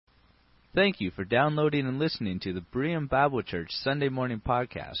Thank you for downloading and listening to the Berean Bible Church Sunday Morning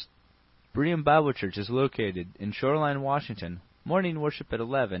Podcast. Berean Bible Church is located in Shoreline, Washington, morning worship at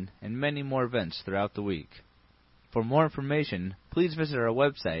 11, and many more events throughout the week. For more information, please visit our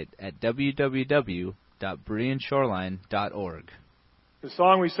website at www.bereanshoreline.org. The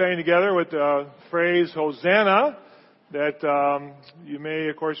song we sang together with the phrase Hosanna, that you may,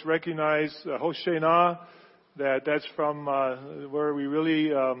 of course, recognize Hoshana, that's from where we really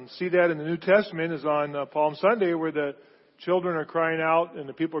see that in the New Testament, is on Palm Sunday, where the children are crying out and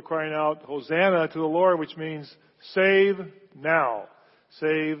the people are crying out, Hosanna to the Lord, which means save now.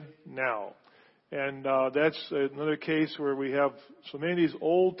 Save now. And that's another case where we have so many of these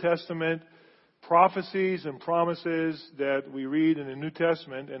Old Testament prophecies and promises that we read in the New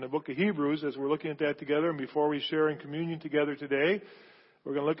Testament and the book of Hebrews as we're looking at that together. And before we share in communion together today,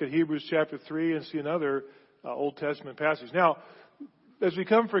 we're going to look at Hebrews chapter 3 and see another Old Testament passage. Now, as we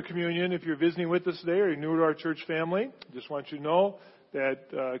come for communion, if you're visiting with us today or you're new to our church family, I just want you to know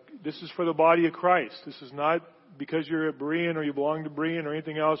that this is for the body of Christ. This is not because you're a Berean or you belong to Berean or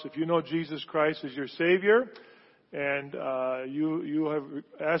anything else. If you know Jesus Christ as your Savior and you have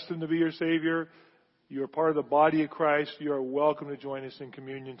asked Him to be your Savior, you're part of the body of Christ, you are welcome to join us in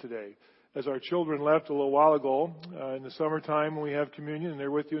communion today. As our children left a little while ago, in the summertime when we have communion and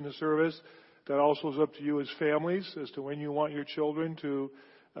they're with you in the service, that also is up to you as families as to when you want your children to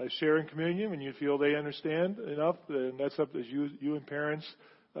share in communion. When you feel they understand enough, then that's up to you and parents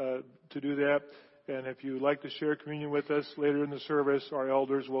to do that. And if you'd like to share communion with us later in the service, our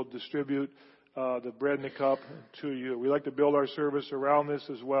elders will distribute the bread and the cup to you. We like to build our service around this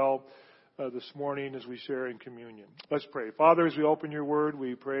as well this morning as we share in communion. Let's pray. Father, as we open your word,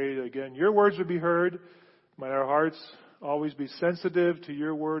 we pray again your words would be heard. May our hearts always be sensitive to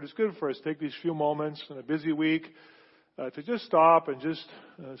your word. It's good for us to take these few moments in a busy week to just stop and just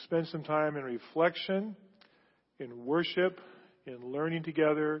spend some time in reflection, in worship, in learning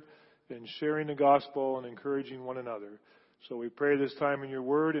together, in sharing the gospel and encouraging one another. So we pray this time in your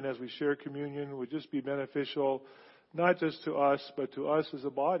word, and as we share communion, would just be beneficial, not just to us, but to us as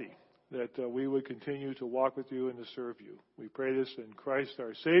a body, that we would continue to walk with you and to serve you. We pray this in Christ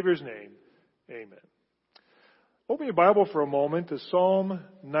our Savior's name. Amen. Open your Bible for a moment to Psalm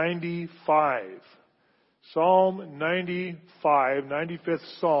 95. Psalm 95,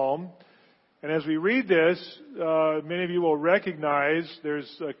 95th Psalm. And as we read this, many of you will recognize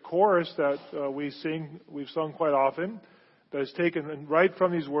there's a chorus that we've sung quite often, that is taken right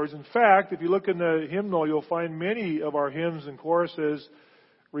from these words. In fact, if you look in the hymnal, you'll find many of our hymns and choruses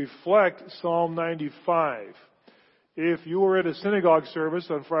reflect Psalm 95. If you were at a synagogue service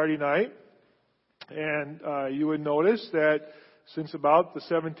on Friday night, and you would notice that since about the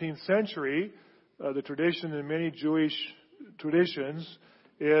 17th century, the tradition in many Jewish traditions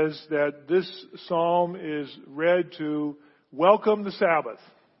is that this psalm is read to welcome the Sabbath.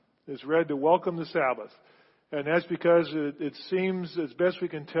 It's read to welcome the Sabbath. And that's because it seems, as best we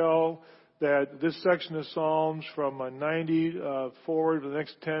can tell, that this section of Psalms from 90 forward to the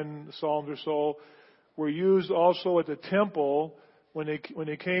next 10 Psalms or so were used also at the temple when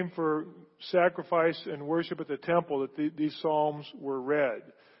they came for sacrifice and worship at the temple, that these Psalms were read.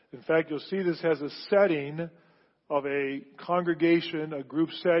 In fact, you'll see this has a setting of a congregation, a group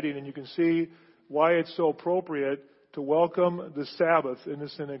setting, and you can see why it's so appropriate to welcome the Sabbath in the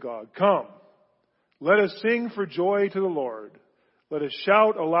synagogue. Come, let us sing for joy to the Lord. Let us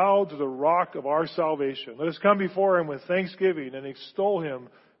shout aloud to the rock of our salvation. Let us come before Him with thanksgiving and extol Him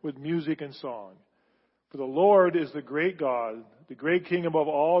with music and song. For the Lord is the great God, the great King above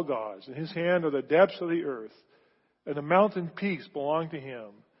all gods. In His hand are the depths of the earth, and the mountain peaks belong to Him.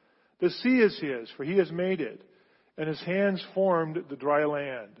 The sea is His, for He has made it, and His hands formed the dry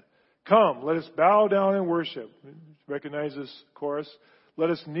land. Come, let us bow down and worship. Recognize this chorus. Let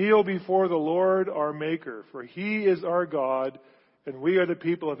us kneel before the Lord our Maker, for He is our God, and we are the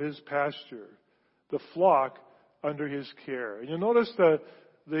people of His pasture, the flock under His care. And you'll notice the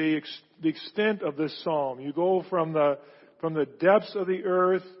extent of this psalm. You go from the depths of the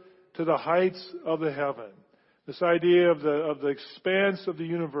earth to the heights of the heaven. This idea of the expanse of the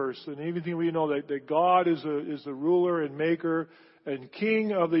universe, and everything we know that God is the ruler and maker and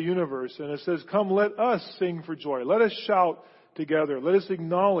king of the universe. And it says, come, let us sing for joy. Let us shout together. Let us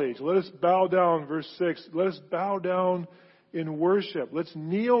acknowledge. Let us bow down. Verse 6. Let us bow down in worship. Let's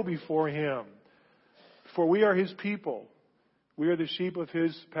kneel before Him. For we are His people. We are the sheep of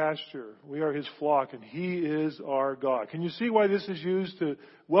His pasture. We are His flock, and He is our God. Can you see why this is used to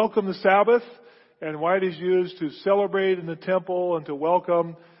welcome the Sabbath, and why it is used to celebrate in the temple and to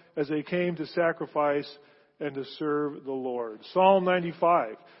welcome as they came to sacrifice and to serve the Lord? Psalm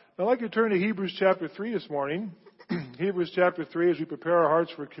 95. I'd like to turn to Hebrews chapter 3 this morning. Hebrews chapter 3 as we prepare our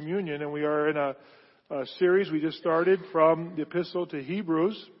hearts for communion. And we are in a series we just started from the epistle to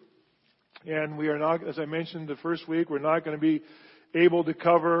Hebrews. And we are not, as I mentioned the first week, we're not going to be able to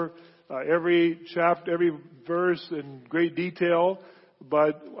cover every chapter, every verse in great detail.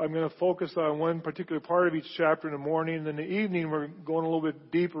 But I'm going to focus on one particular part of each chapter in the morning. And in the evening, we're going a little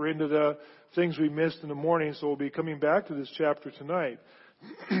bit deeper into the things we missed in the morning. So we'll be coming back to this chapter tonight.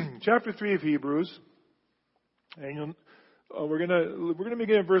 Chapter 3 of Hebrews. And we're going to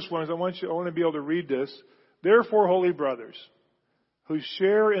begin in verse 1. I want to be able to read this. Therefore, holy brothers, who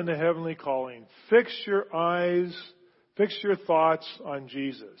share in the heavenly calling, fix your thoughts on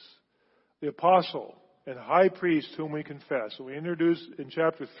Jesus, the apostle and high priest whom we confess. So we introduced in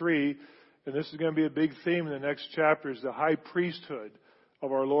chapter 3, and this is going to be a big theme in the next chapters, the high priesthood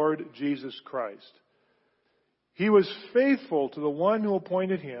of our Lord Jesus Christ. He was faithful to the one who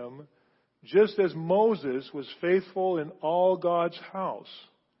appointed him, just as Moses was faithful in all God's house.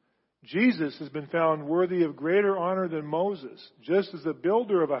 Jesus has been found worthy of greater honor than Moses, just as the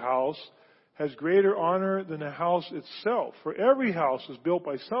builder of a house has greater honor than the house itself. For every house is built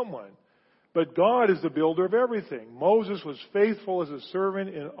by someone, but God is the builder of everything. Moses was faithful as a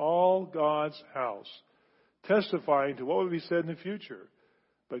servant in all God's house, testifying to what would be said in the future.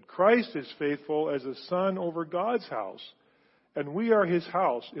 But Christ is faithful as a son over God's house. And we are his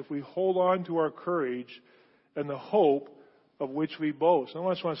house if we hold on to our courage and the hope of which we boast. I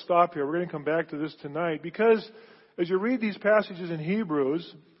just want to stop here. We're going to come back to this tonight because as you read these passages in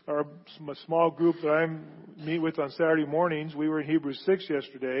Hebrews, our small group that I meet with on Saturday mornings, we were in Hebrews 6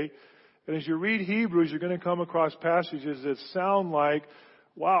 yesterday. And as you read Hebrews, you're going to come across passages that sound like,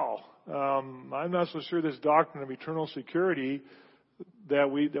 wow, I'm not so sure this doctrine of eternal security that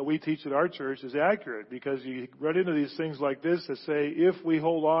we teach at our church is accurate, because you run into these things like this that say, if we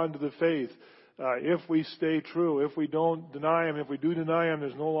hold on to the faith, if we stay true, if we don't deny him, if we do deny him,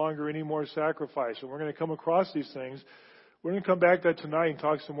 there's no longer any more sacrifice. And we're going to come across these things. We're going to come back to that tonight and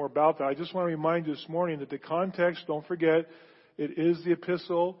talk some more about that. I just want to remind you this morning that the context, don't forget, it is the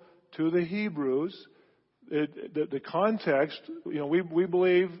epistle to the Hebrews. The context, we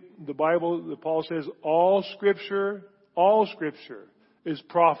believe the Bible, that Paul says, all Scripture is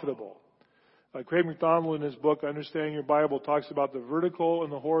profitable. Craig McDonald in his book, Understanding Your Bible, talks about the vertical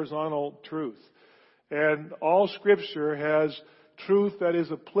and the horizontal truth. And all Scripture has truth that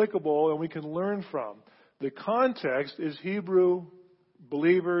is applicable and we can learn from. The context is Hebrew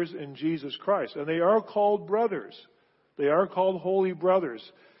believers in Jesus Christ. And they are called brothers. They are called holy brothers.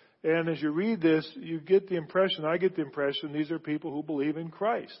 And as you read this, you get the impression, I get the impression, these are people who believe in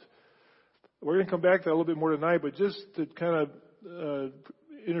Christ. We're going to come back to that a little bit more tonight, but just to kind of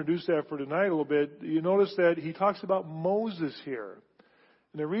introduce that for tonight a little bit, you notice that he talks about Moses here.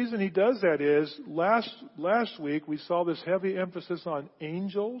 And the reason he does that is, last week we saw this heavy emphasis on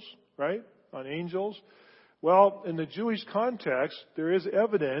angels, right? On angels. Well, in the Jewish context, there is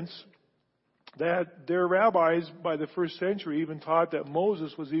evidence that their rabbis by the first century even taught that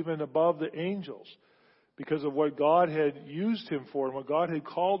Moses was even above the angels because of what God had used him for and what God had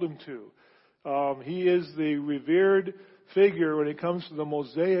called him to. He is the revered figure when it comes to the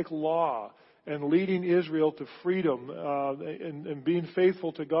Mosaic law and leading Israel to freedom and being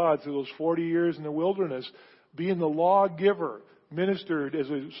faithful to God through those 40 years in the wilderness, being the lawgiver, ministered, as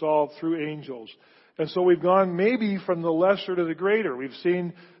we saw, through angels. And so we've gone maybe from the lesser to the greater. We've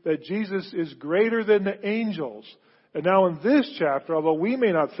seen that Jesus is greater than the angels. And now in this chapter, although we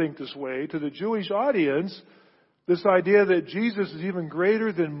may not think this way, to the Jewish audience, this idea that Jesus is even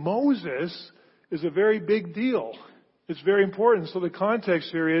greater than Moses is a very big deal. It's very important. So the context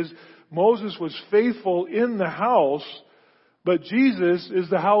here is Moses was faithful in the house, but Jesus is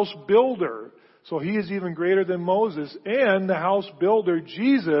the house builder. So he is even greater than Moses. And the house builder,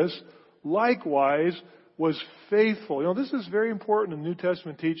 Jesus, likewise was faithful. This is very important in New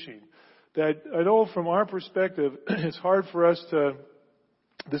Testament teaching. That I know from our perspective, it's hard for us to,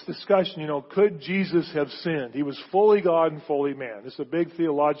 this discussion, could Jesus have sinned? He was fully God and fully man. This is a big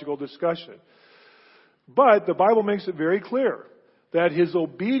theological discussion. But the Bible makes it very clear that his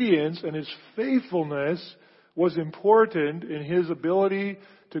obedience and his faithfulness was important in his ability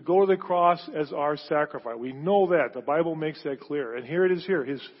to go to the cross as our sacrifice. We know that. The Bible makes that clear. And here it is here.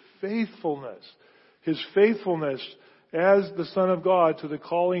 His faithfulness as the Son of God to the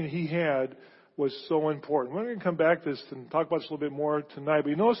calling he had was so important. We're going to come back to this and talk about this a little bit more tonight. But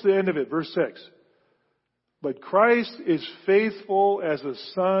you notice the end of it, verse 6. But Christ is faithful as a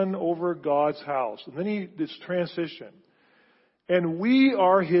son over God's house. And then this transition. And we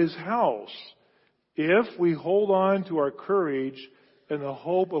are his house if we hold on to our courage and the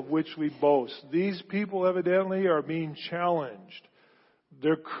hope of which we boast. These people evidently are being challenged.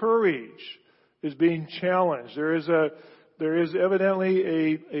 Their courage is being challenged. There is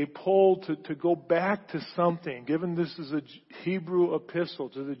evidently a pull to go back to something. Given this is a Hebrew epistle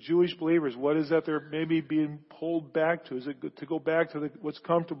to the Jewish believers, what is that they're maybe being pulled back to? Is it to go back to what's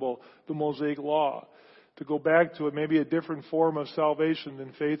comfortable, the Mosaic Law? To go back to maybe a different form of salvation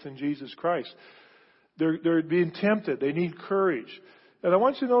than faith in Jesus Christ? They're being tempted. They need courage. And I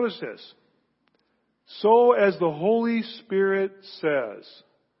want you to notice this. So as the Holy Spirit says,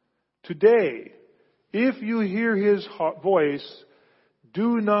 today, if you hear His voice,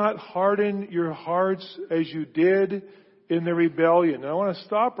 do not harden your hearts as you did in the rebellion. Now, I want to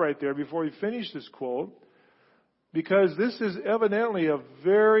stop right there before we finish this quote, because this is evidently a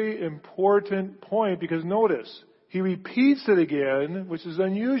very important point, because notice, He repeats it again, which is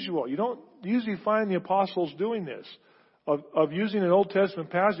unusual. You don't usually find the apostles doing this, of using an Old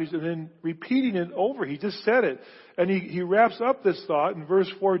Testament passage and then repeating it over. He just said it. And he wraps up this thought in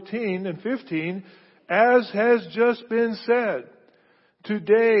verse 14 and 15, as has just been said,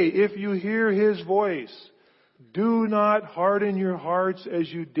 today, if you hear His voice, do not harden your hearts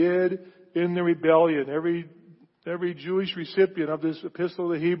as you did in the rebellion. Every Jewish recipient of this epistle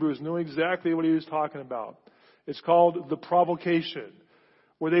to the Hebrews knew exactly what he was talking about. It's called the provocation,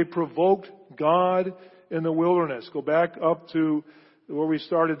 where they provoked God in the wilderness. Go back up to where we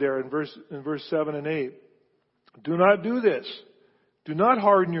started there in verse 7 and 8. Do not do this. Do not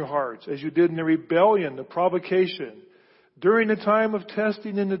harden your hearts as you did in the rebellion, the provocation, during the time of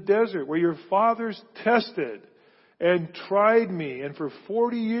testing in the desert, where your fathers tested and tried me, and for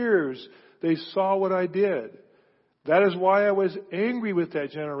 40 years they saw what I did. That is why I was angry with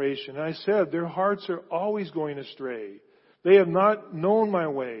that generation. And I said, their hearts are always going astray. They have not known my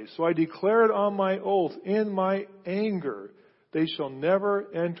ways. So I declared on my oath, in my anger, they shall never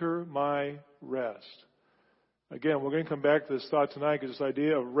enter my rest. Again, we're going to come back to this thought tonight, because this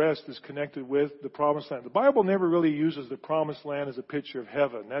idea of rest is connected with the promised land. The Bible never really uses the promised land as a picture of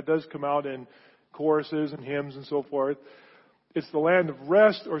heaven. That does come out in choruses and hymns and so forth. It's the land of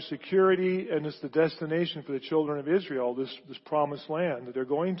rest or security, and it's the destination for the children of Israel, this promised land that they're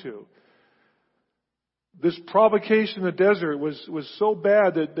going to. This provocation in the desert was so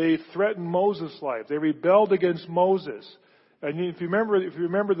bad that they threatened Moses' life. They rebelled against Moses. And if you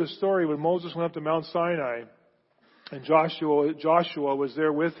remember the story, when Moses went up to Mount Sinai, and Joshua was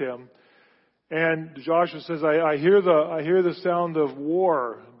there with him, and Joshua says, I hear the sound of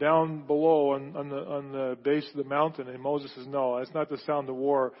war down below on the base of the mountain. And Moses says, no, that's not the sound of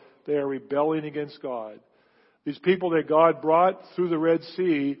war. They are rebelling against God. These people that God brought through the Red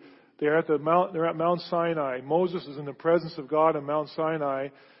Sea, they're at Mount Sinai. Moses is in the presence of God on Mount Sinai,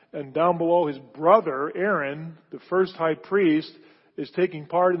 and down below his brother Aaron, the first high priest, is taking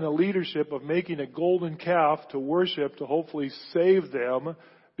part in the leadership of making a golden calf to worship, to hopefully save them,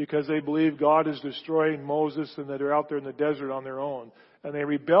 because they believe God is destroying Moses and that they're out there in the desert on their own. And they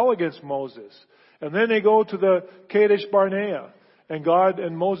rebel against Moses. And then they go to the Kadesh Barnea.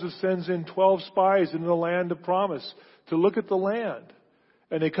 And Moses sends in 12 spies into the land of promise to look at the land.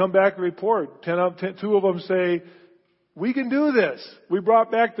 And they come back and report. Two of them say, we can do this. We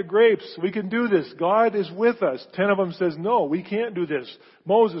brought back the grapes. We can do this. God is with us. 10 of them says, no, we can't do this.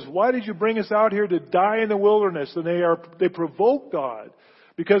 Moses, why did you bring us out here to die in the wilderness? And they provoke God,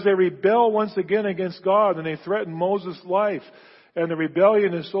 because they rebel once again against God, and they threaten Moses' life. And the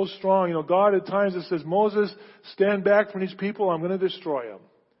rebellion is so strong. God at times it says, Moses, stand back from these people. I'm going to destroy them.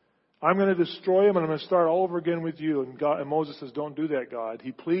 I'm going to destroy them, and I'm going to start all over again with you. And Moses says, don't do that, God.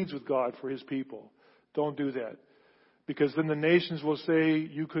 He pleads with God for his people. Don't do that. Because then the nations will say,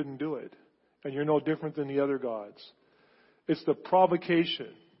 you couldn't do it. And you're no different than the other gods. It's the provocation.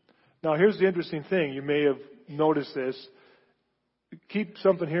 Now, here's the interesting thing. You may have noticed this. Keep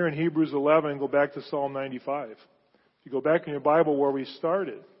something here in Hebrews 11 and go back to Psalm 95. You go back in your Bible where we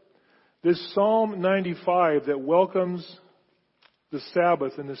started. This Psalm 95 that welcomes the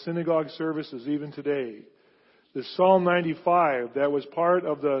Sabbath in the synagogue services even today. This Psalm 95 that was part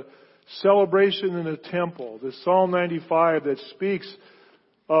of the celebration in the temple. This Psalm 95 that speaks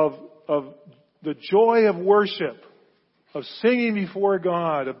of the joy of worship, of singing before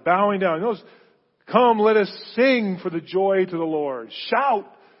God, of bowing down. Notice, come, let us sing for the joy to the Lord. Shout!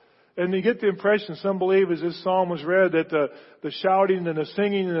 And you get the impression, some believe as this psalm was read, that the shouting and the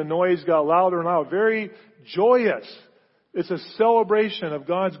singing and the noise got louder and louder. Very joyous. It's a celebration of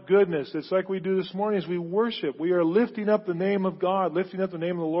God's goodness. It's like we do this morning as we worship. We are lifting up the name of God, lifting up the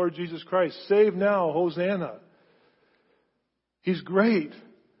name of the Lord Jesus Christ. Save now, Hosanna. He's great.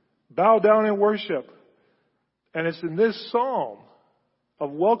 Bow down and worship. And it's in this psalm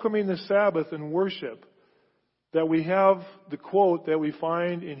of welcoming the Sabbath and worship, that we have the quote that we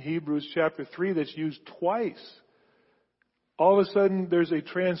find in Hebrews chapter 3 that's used twice. All of a sudden, there's a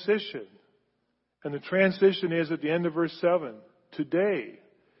transition. And the transition is at the end of verse 7. Today,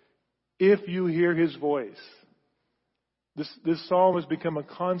 if you hear His voice. This psalm has become a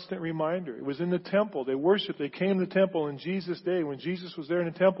constant reminder. It was in the temple. They worshiped. They came to the temple in Jesus' day. When Jesus was there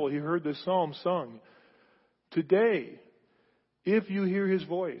in the temple, He heard this psalm sung. Today, if you hear His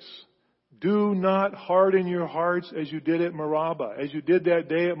voice, do not harden your hearts as you did at Meribah, as you did that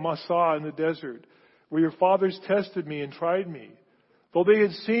day at Massah in the desert, where your fathers tested me and tried me. Though they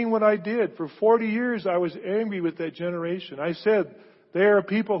had seen what I did, for 40 years I was angry with that generation. I said, they are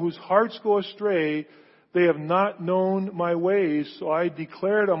people whose hearts go astray. They have not known my ways. So I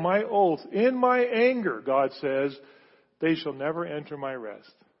declared on my oath, in my anger, God says, they shall never enter my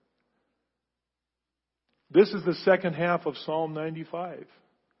rest. This is the second half of Psalm 95.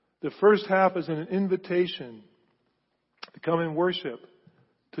 The first half is an invitation to come and worship,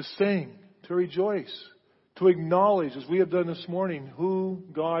 to sing, to rejoice, to acknowledge, as we have done this morning, who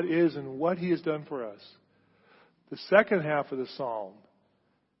God is and what He has done for us. The second half of the psalm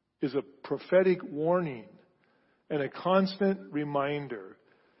is a prophetic warning and a constant reminder.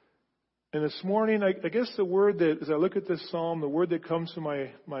 And this morning, I guess the word that, as I look at this psalm, the word that comes to my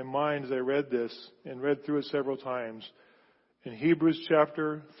mind as I read this and read through it several times, in Hebrews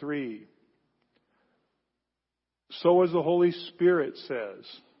chapter 3, so as the Holy Spirit says,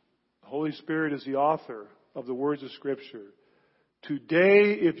 the Holy Spirit is the author of the words of Scripture.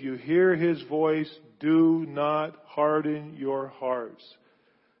 Today, if you hear His voice, do not harden your hearts.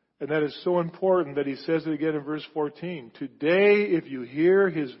 And that is so important that He says it again in verse 14. Today, if you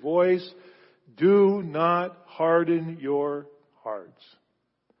hear His voice, do not harden your hearts.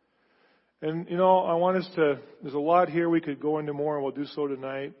 And, I want us to, there's a lot here we could go into more, and we'll do so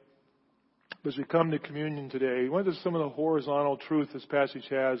tonight. As we come to communion today, what is some of the horizontal truth this passage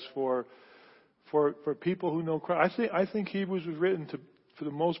has for people who know Christ? I think Hebrews was written for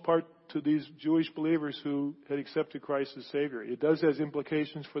the most part, to these Jewish believers who had accepted Christ as Savior. It does have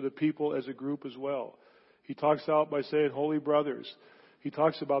implications for the people as a group as well. He talks out by saying, holy brothers. He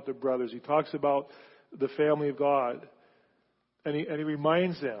talks about the brothers. He talks about the family of God. And he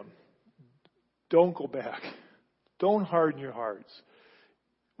reminds them, don't go back. Don't harden your hearts.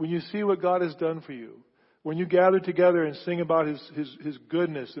 When you see what God has done for you, when you gather together and sing about His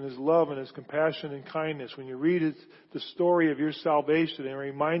goodness and His love and His compassion and kindness, when you read the story of your salvation and are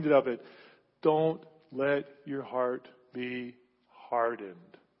reminded of it, don't let your heart be hardened.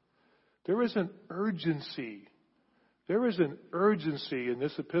 There is an urgency. There is an urgency in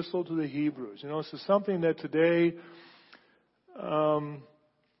this epistle to the Hebrews. This is something that today, I'll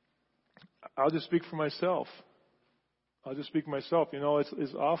just speak for myself.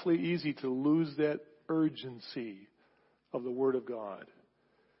 It's awfully easy to lose that urgency of the Word of God.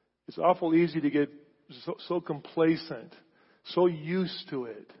 It's awful easy to get so complacent, so used to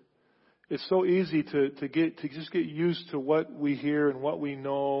it. It's so easy to just get used to what we hear and what we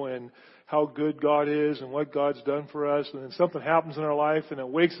know and how good God is and what God's done for us. And then something happens in our life and it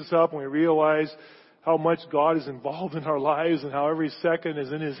wakes us up and we realize how much God is involved in our lives and how every second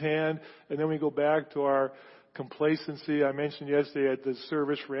is in His hand. And then we go back to our complacency. I mentioned yesterday at the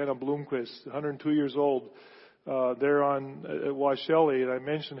service for Anna Bloomquist, 102 years old, there at Washelli, and I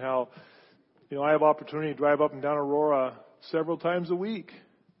mentioned how, I have opportunity to drive up and down Aurora several times a week.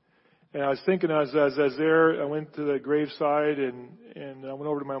 And I was thinking as I was there, I went to the graveside and I went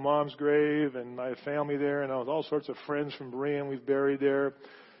over to my mom's grave, and I have family there, and I was all sorts of friends from Berean we've buried there.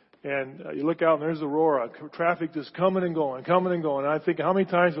 And you look out and there's Aurora. Traffic just coming and going. And I think, how many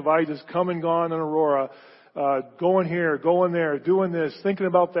times have I just come and gone in Aurora, going here, going there, doing this, thinking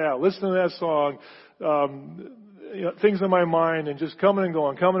about that, listening to that song, things in my mind, and just coming and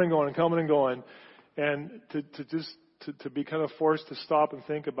going. And to be kind of forced to stop and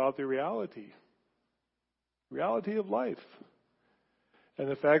think about the reality of life. And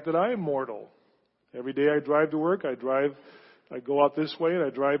the fact that I am mortal. Every day I drive to work, I go out this way and I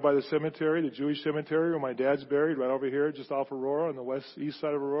drive by the cemetery, the Jewish cemetery where my dad's buried, right over here, just off Aurora, on the east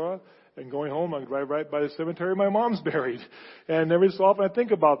side of Aurora. And going home, I drive right by the cemetery where my mom's buried. And every so often I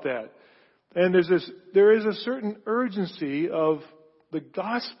think about that. And there is a certain urgency of the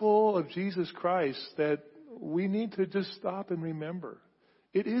gospel of Jesus Christ that we need to just stop and remember.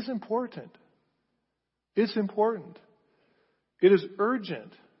 It is important. It's important. It is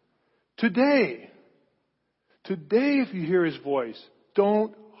urgent. Today, if you hear His voice,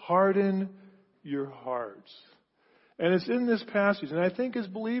 don't harden your hearts. And it's in this passage, and I think as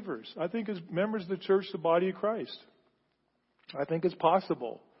believers, I think as members of the church, the body of Christ, I think it's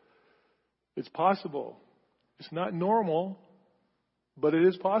possible. It's possible. It's not normal, but it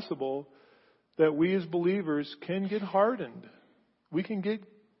is possible that we as believers can get hardened. We can get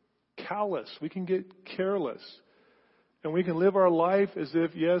callous. We can get careless. And we can live our life as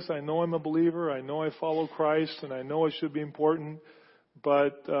if, yes, I know I'm a believer. I know I follow Christ, and I know it should be important.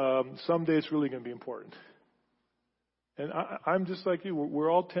 But someday it's really going to be important. And I'm just like you.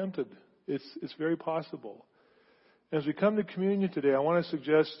 We're all tempted. It's very possible. As we come to communion today, I want to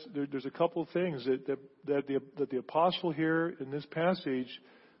suggest there's a couple of things that the apostle here in this passage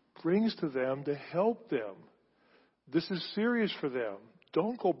brings to them to help them. This is serious for them.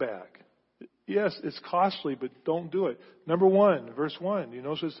 Don't go back. Yes, it's costly, but don't do it. Number 1, verse 1. You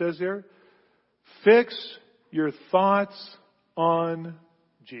notice what it says here? Fix your thoughts on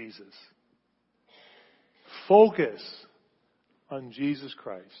Jesus. Focus on Jesus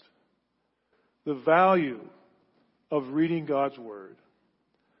Christ. The value of reading God's Word.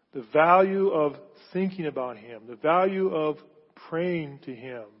 The value of thinking about Him. The value of praying to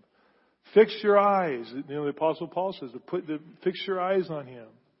Him. Fix your eyes. You know, the Apostle Paul says fix your eyes on Him.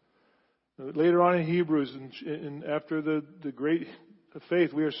 Later on in Hebrews, and after the great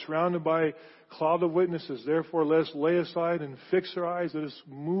faith, we are surrounded by a cloud of witnesses. Therefore, let us lay aside and fix our eyes. Let us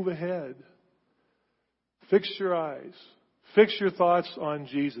move ahead. Fix your eyes. Fix your thoughts on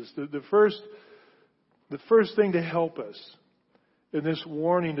Jesus. The first thing to help us in this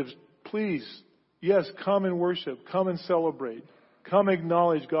warning is, please, yes, come and worship. Come and celebrate. Come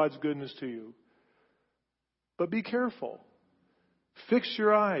acknowledge God's goodness to you. But be careful. Fix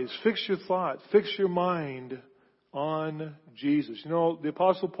your eyes, fix your thought, fix your mind on Jesus. You know, the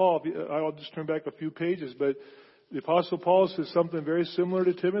Apostle Paul, I'll just turn back a few pages, but the Apostle Paul says something very similar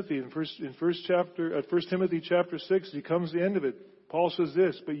to Timothy. In 1 Timothy chapter 6, he comes to the end of it. Paul says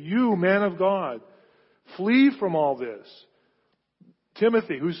this, but you, man of God, flee from all this.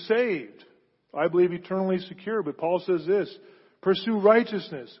 Timothy, who's saved, I believe eternally secure, but Paul says this, pursue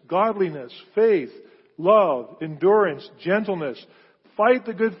righteousness, godliness, faith, love, endurance, gentleness. Fight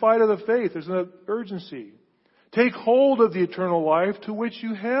the good fight of the faith. There's an urgency. Take hold of the eternal life to which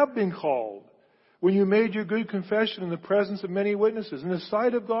you have been called when you made your good confession in the presence of many witnesses, in the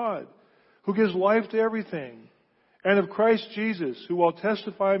sight of God, who gives life to everything, and of Christ Jesus, who while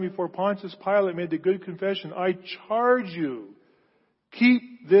testifying before Pontius Pilate made the good confession, I charge you,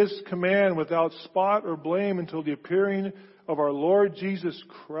 keep this command without spot or blame until the appearing of our Lord Jesus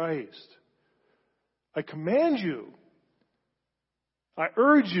Christ. I command you. I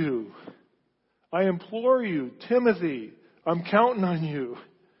urge you. I implore you. Timothy, I'm counting on you.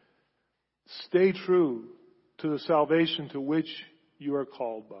 Stay true to the salvation to which you are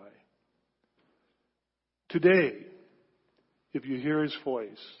called by. Today, if you hear His voice,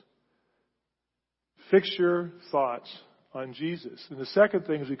 fix your thoughts on Jesus. And the second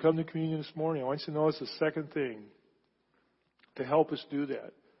thing, as we come to communion this morning, I want you to notice the second thing to help us do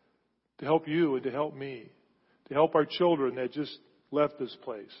that. To help you and to help me. To help our children that just left this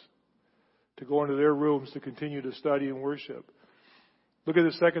place. To go into their rooms to continue to study and worship. Look at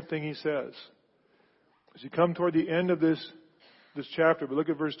the second thing he says. As you come toward the end of this chapter, but look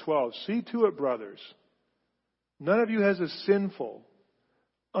at verse 12. See to it, brothers. None of you has a sinful,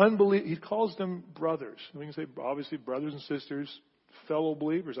 unbelief. He calls them brothers. We can say, obviously, brothers and sisters, fellow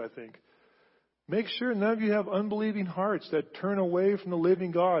believers, I think. Make sure none of you have unbelieving hearts that turn away from the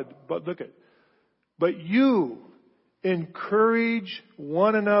living God. But you encourage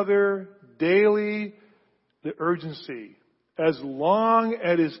one another daily, the urgency, as long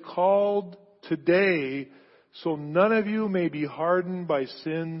as it is called today, so none of you may be hardened by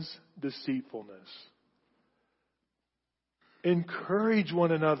sin's deceitfulness. Encourage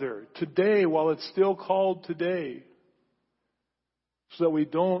one another today while it's still called today, so that we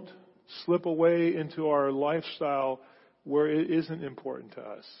don't slip away into our lifestyle where it isn't important to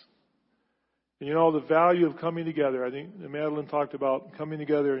us. And you know, the value of coming together, I think Madeline talked about coming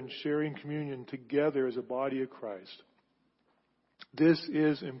together and sharing communion together as a body of Christ. This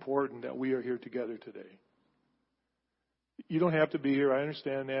is important that we are here together today. You don't have to be here. I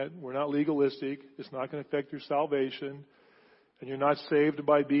understand that. We're not legalistic. It's not going to affect your salvation. And you're not saved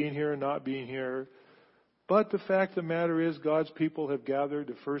by being here and not being here. But the fact of the matter is, God's people have gathered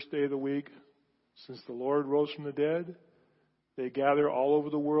the first day of the week since the Lord rose from the dead. They gather all over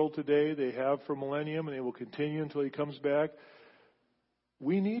the world today. They have for millennium, and they will continue until He comes back.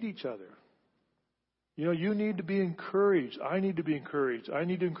 We need each other. You know, you need to be encouraged. I need to be encouraged. I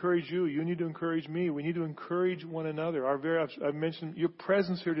need to encourage you. You need to encourage me. We need to encourage one another. I've mentioned your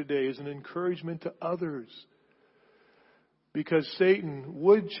presence here today is an encouragement to others. Because Satan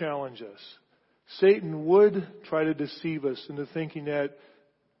would challenge us. Satan would try to deceive us into thinking that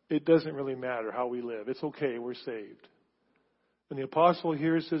it doesn't really matter how we live. It's okay, we're saved. And the apostle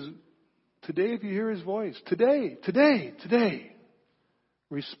here says, today if you hear his voice, today,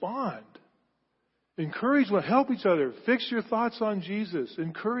 respond. Encourage one, help each other. Fix your thoughts on Jesus.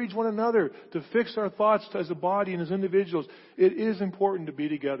 Encourage one another to fix our thoughts as a body and as individuals. It is important to be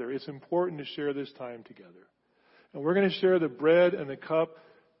together. It's important to share this time together. And we're going to share the bread and the cup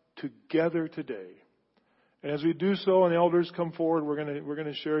together today. And as we do so, and the elders come forward, we're going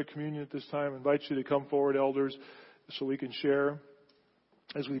to share communion at this time. I invite you to come forward, elders, so we can share.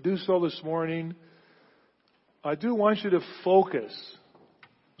 As we do so this morning, I do want you to focus.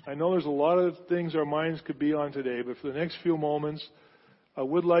 I know there's a lot of things our minds could be on today, but for the next few moments, I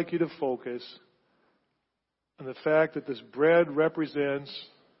would like you to focus on the fact that this bread represents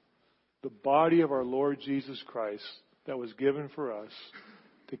the body of our Lord Jesus Christ that was given for us.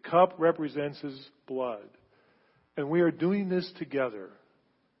 The cup represents His blood. And we are doing this together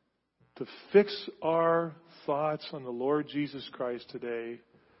to fix our thoughts on the Lord Jesus Christ today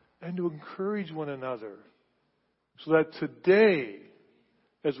and to encourage one another so that today,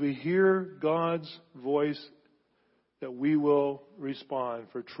 as we hear God's voice, that we will respond,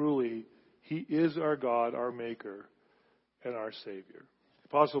 for truly He is our God, our Maker, and our Savior.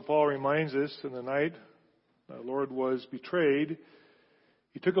 Apostle Paul reminds us in the night our Lord was betrayed,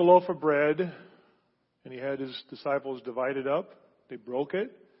 He took a loaf of bread and He had His disciples divide it up. They broke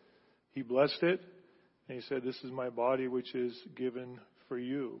it. He blessed it. And He said, "This is my body which is given for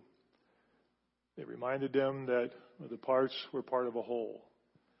you." It reminded them that the parts were part of a whole,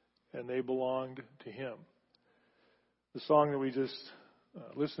 and they belonged to Him. The song that we just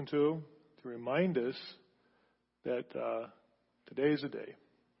listened to remind us that today is a day.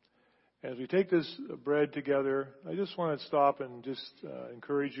 As we take this bread together, I just want to stop and just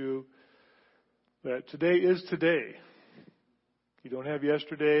encourage you that today is today. You don't have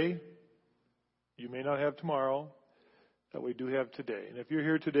yesterday. You may not have tomorrow. That we do have today. And if you're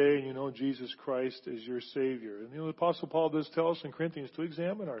here today and you know Jesus Christ as your Savior, and the Apostle Paul does tell us in Corinthians to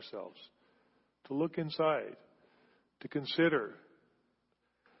examine ourselves, to look inside, to consider.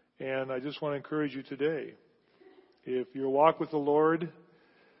 And I just want to encourage you today, if your walk with the Lord,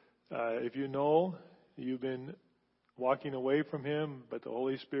 if you know you've been walking away from Him, but the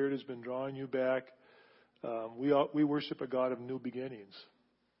Holy Spirit has been drawing you back, we worship a God of new beginnings.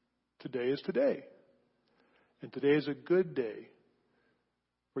 Today is today. And today is a good day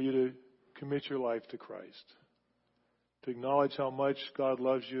for you to commit your life to Christ, to acknowledge how much God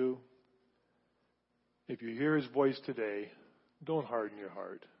loves you. If you hear His voice today, don't harden your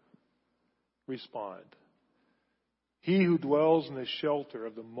heart. Respond. He who dwells in the shelter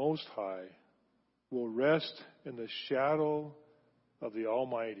of the Most High will rest in the shadow of the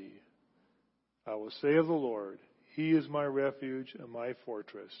Almighty. I will say of the Lord, He is my refuge and my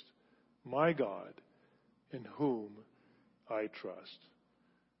fortress, my God, in whom I trust.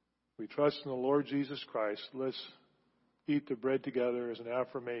 We trust in the Lord Jesus Christ. Let's eat the bread together as an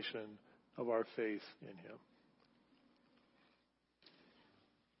affirmation of our faith in Him.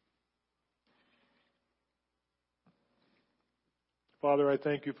 Father, I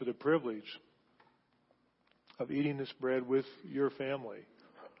thank You for the privilege of eating this bread with Your family.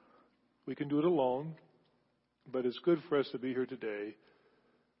 We can do it alone, but it's good for us to be here today.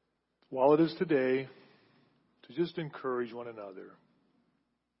 While it is today, to just encourage one another,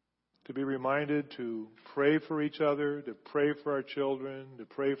 to be reminded to pray for each other, to pray for our children, to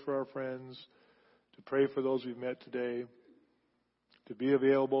pray for our friends, to pray for those we've met today, to be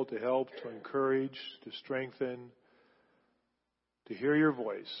available to help, to encourage, to strengthen, to hear Your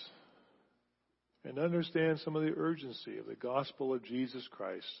voice, and understand some of the urgency of the gospel of Jesus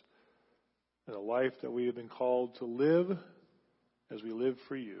Christ and the life that we have been called to live as we live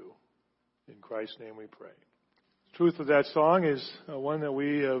for You. In Christ's name we pray. The truth of that song is one that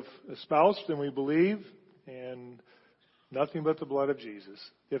we have espoused and we believe, and nothing but the blood of Jesus.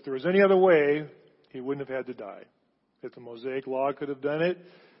 If there was any other way, He wouldn't have had to die. If the Mosaic Law could have done it,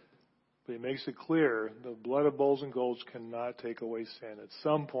 but He makes it clear the blood of bulls and goats cannot take away sin. At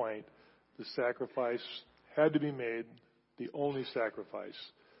some point, the sacrifice had to be made, the only sacrifice.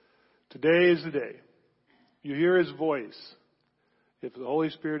 Today is the day. You hear His voice. If the Holy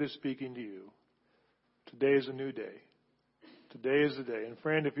Spirit is speaking to you, today is a new day. Today is the day. And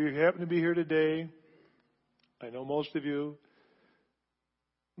friend, if you happen to be here today, I know most of you,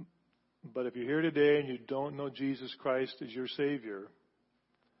 but if you're here today and you don't know Jesus Christ as your Savior,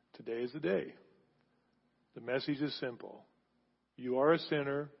 today is the day. The message is simple. You are a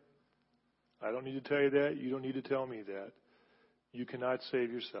sinner. I don't need to tell you that. You don't need to tell me that. You cannot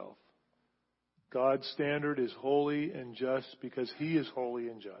save yourself. God's standard is holy and just because He is holy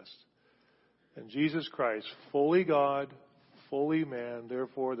and just. And Jesus Christ, fully God, fully man,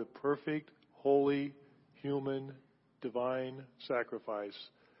 therefore the perfect, holy, human, divine sacrifice,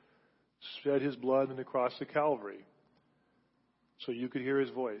 shed His blood on the cross of Calvary so you could hear His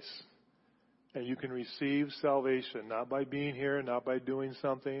voice. And you can receive salvation, not by being here, not by doing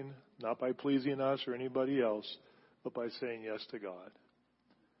something, not by pleasing us or anybody else, but by saying yes to God.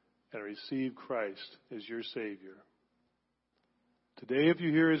 And receive Christ as your Savior. Today, if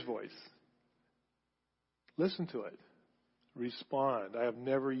you hear His voice, listen to it. Respond. I have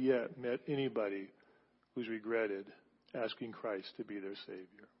never yet met anybody who's regretted asking Christ to be their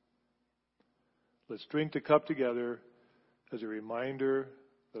Savior. Let's drink the cup together as a reminder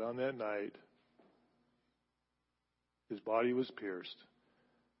that on that night, His body was pierced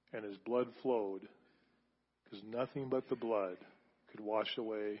and His blood flowed, because nothing but the blood could wash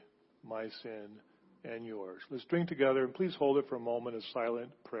away my sin and yours. Let's drink together, and please hold it for a moment of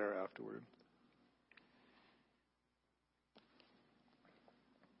silent prayer afterward.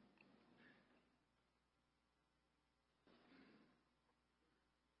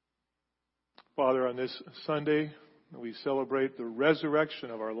 Father, on this Sunday, we celebrate the resurrection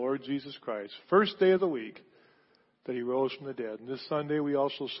of our Lord Jesus Christ, first day of the week that He rose from the dead. And this Sunday, we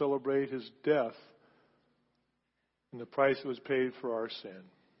also celebrate His death and the price that was paid for our sin.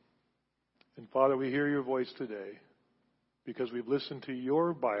 And Father, we hear your voice today because we've listened to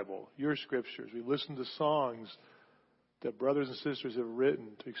your Bible, your scriptures. We've listened to songs that brothers and sisters have written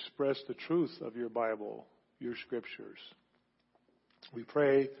to express the truth of your Bible, your scriptures. We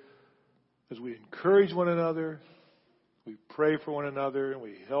pray as we encourage one another, we pray for one another, and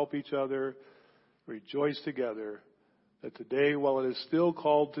we help each other, rejoice together, that today, while it is still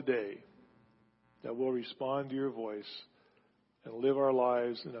called today, that we'll respond to your voice and live our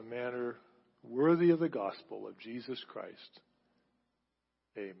lives in a manner worthy of the gospel of Jesus Christ.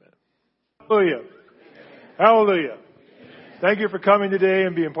 Amen. Hallelujah. Hallelujah. Thank you for coming today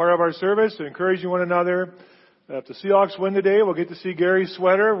and being part of our service and encouraging one another. If the Seahawks win today, we'll get to see Gary's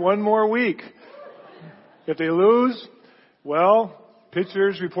sweater one more week. If they lose, well,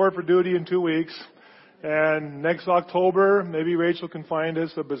 pitchers report for duty in 2 weeks. And next October, maybe Rachel can find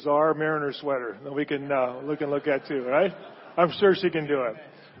us a bizarre Mariner sweater that we can look at too, right? I'm sure she can do it.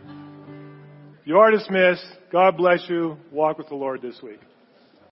 You are dismissed. God bless you. Walk with the Lord this week.